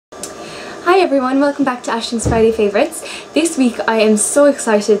Hi everyone, welcome back to Ashton's Friday Favourites. This week I am so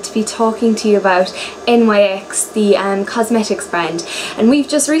excited to be talking to you about NYX, the cosmetics brand. And we've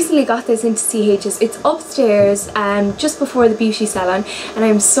just recently got this into CH's. It's upstairs just before the beauty salon, and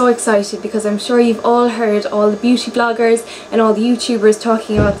I'm so excited because I'm sure you've all heard all the beauty bloggers and all the YouTubers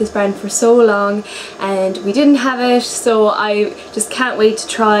talking about this brand for so long, and we didn't have it, so I just can't wait to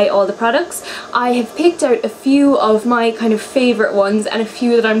try all the products. I have picked out a few of my kind of favourite ones and a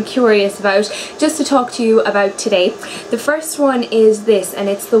few that I'm curious about just to talk to you about today. The first one is this, and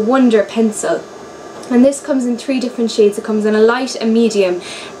it's the Wonder Pencil. And this comes in 3 different shades. It comes in a light, a medium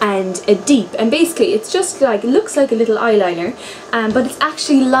and a deep, and basically it's just like, it looks like a little eyeliner, but it's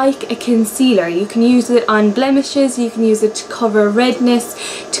actually like a concealer. You can use it on blemishes, you can use it to cover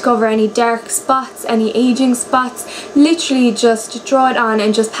redness, to cover any dark spots, any aging spots. Literally just draw it on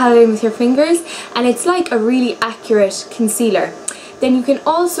and just pat it in with your fingers, and it's like a really accurate concealer. Then you can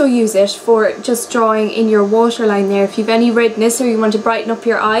also use it for just drawing in your waterline there. If you have any redness or you want to brighten up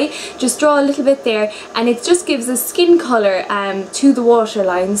your eye, just draw a little bit there, and it just gives a skin colour to the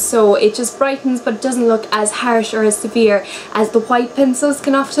waterline, so it just brightens but it doesn't look as harsh or as severe as the white pencils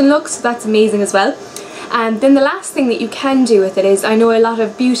can often look, so that's amazing as well. Then the last thing that you can do with it is, I know a lot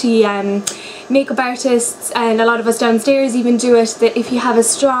of beauty makeup artists and a lot of us downstairs even do it, that if you have a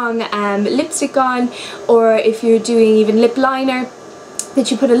strong lipstick on, or if you're doing even lip liner, that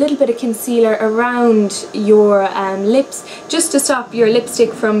you put a little bit of concealer around your lips just to stop your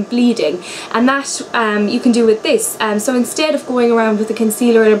lipstick from bleeding, and that you can do with this. So instead of going around with a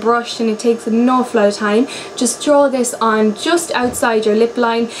concealer and a brush, and it takes an awful lot of time, just draw this on just outside your lip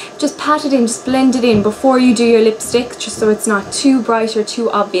line, just pat it in, just blend it in before you do your lipstick, just so it's not too bright or too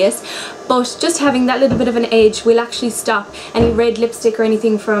obvious. But just having that little bit of an edge will actually stop any red lipstick or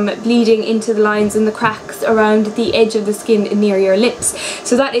anything from bleeding into the lines and the cracks around the edge of the skin near your lips.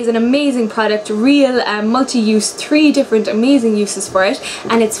 So that is an amazing product, real multi-use, 3 different amazing uses for it,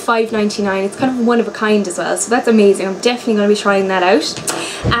 and it's $5.99. It's kind of one of a kind as well, so that's amazing. I'm definitely going to be trying that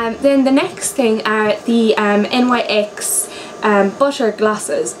out. Then the next thing are the NYX butter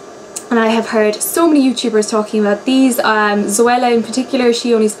glosses. And I have heard so many YouTubers talking about these. Zoella in particular,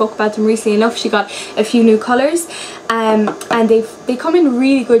 she only spoke about them recently enough. She got a few new colours, and they come in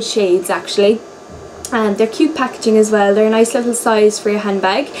really good shades actually. They're cute packaging as well. They're a nice little size for your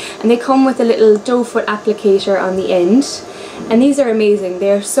handbag, and they come with a little doe foot applicator on the end. And these are amazing.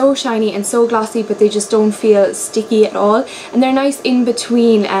 They're so shiny and so glossy, but they just don't feel sticky at all, and they're nice in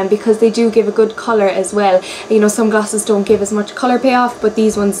between because they do give a good colour as well. You know, some glosses don't give as much colour payoff, but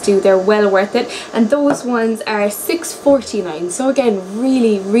these ones do. They're well worth it, and those ones are $6.49, so again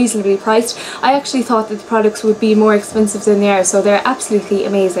really reasonably priced. I actually thought that the products would be more expensive than they are, so they're absolutely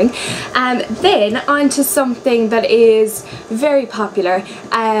amazing. Then on to something that is very popular.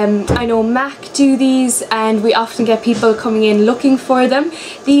 I know MAC do these, and we often get people coming in looking for them.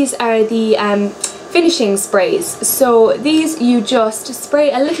 These are the finishing sprays. So these you just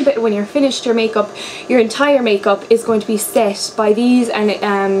spray a little bit when you're finished your makeup. Your entire makeup is going to be set by these, and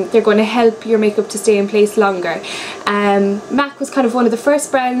they're going to help your makeup to stay in place longer. MAC was kind of one of the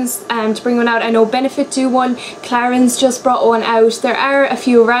first brands to bring one out. I know Benefit do one, Clarins just brought one out. There are a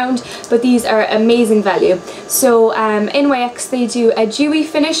few around, but these are amazing value. So NYX, they do a dewy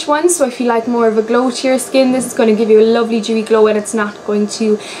finish one, so if you like more of a glow to your skin, this is going to give you a lovely dewy glow, and it's not going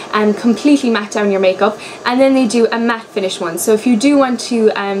to completely matte down your makeup. And then they do a matte finish one, so if you do want to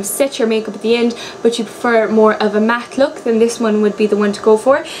set your makeup at the end but you prefer more of a matte look, then this one would be the one to go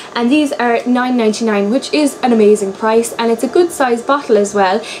for. And these are $9.99, which is an amazing price, and it's a good size bottle as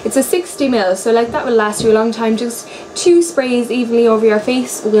well. It's a 60ml, so like that will last you a long time. Just 2 sprays evenly over your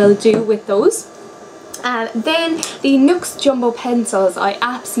face will do with those. Then the NYX Jumbo Pencils I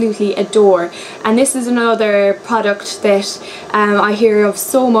absolutely adore, and this is another product that I hear of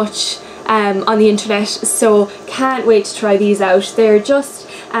so much on the internet, so can't wait to try these out. They're just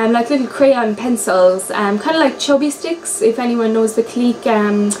like little crayon pencils, kind of like chubby sticks, if anyone knows the Clique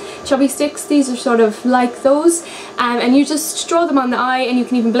chubby sticks. These are sort of like those, and you just draw them on the eye, and you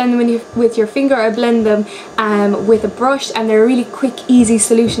can even blend them with your finger or blend them with a brush, and they're a really quick, easy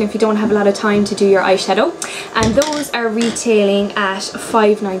solution if you don't have a lot of time to do your eyeshadow. And those are retailing at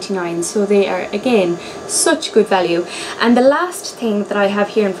 $5.99, so they are again such good value. And the last thing that I have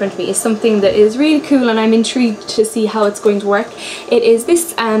here in front of me is something that is really cool, and I'm intrigued to see how it's going to work. It is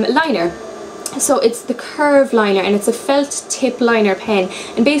this liner. So it's the curve liner, and it's a felt tip liner pen,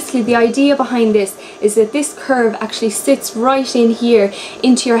 and basically the idea behind this is that this curve actually sits right in here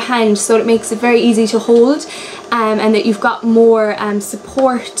into your hand, so it makes it very easy to hold. and that you've got more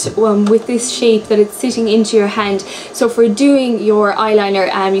support with this shape, that it's sitting into your hand. So for doing your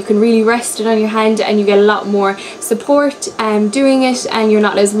eyeliner, you can really rest it on your hand and you get a lot more support doing it, and you're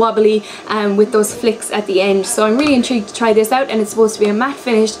not as wobbly with those flicks at the end. So I'm really intrigued to try this out, and it's supposed to be a matte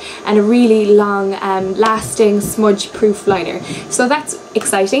finish and a really long lasting smudge proof liner. So that's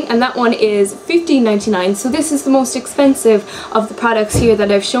exciting, and that one is $15.99. so this is the most expensive of the products here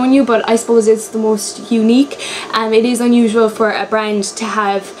that I've shown you, but I suppose it's the most unique. It is unusual for a brand to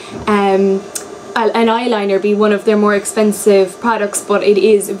have an eyeliner be one of their more expensive products, but it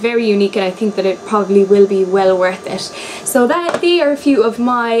is very unique, and I think that it probably will be well worth it. So they are a few of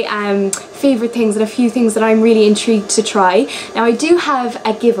my favourite things and a few things that I'm really intrigued to try. Now I do have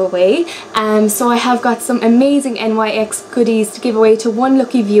a giveaway, so I have got some amazing NYX goodies to give away to one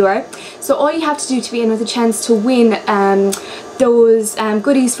lucky viewer. So all you have to do to be in with a chance to win those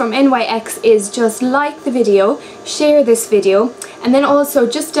goodies from NYX is just like the video, share this video, and then also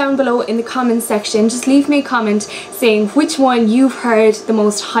just down below in the comment section just leave me a comment saying which one you've heard the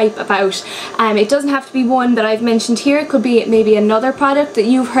most hype about. It doesn't have to be one that I've mentioned here, it could be maybe another product that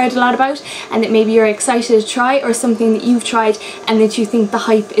you've heard a lot about and that maybe you're excited to try, or something that you've tried and that you think the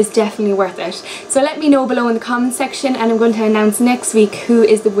hype is definitely worth it. So let me know below in the comment section, and I'm going to announce next week who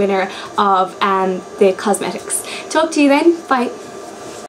is the winner of the cosmetics. Talk to you then, bye.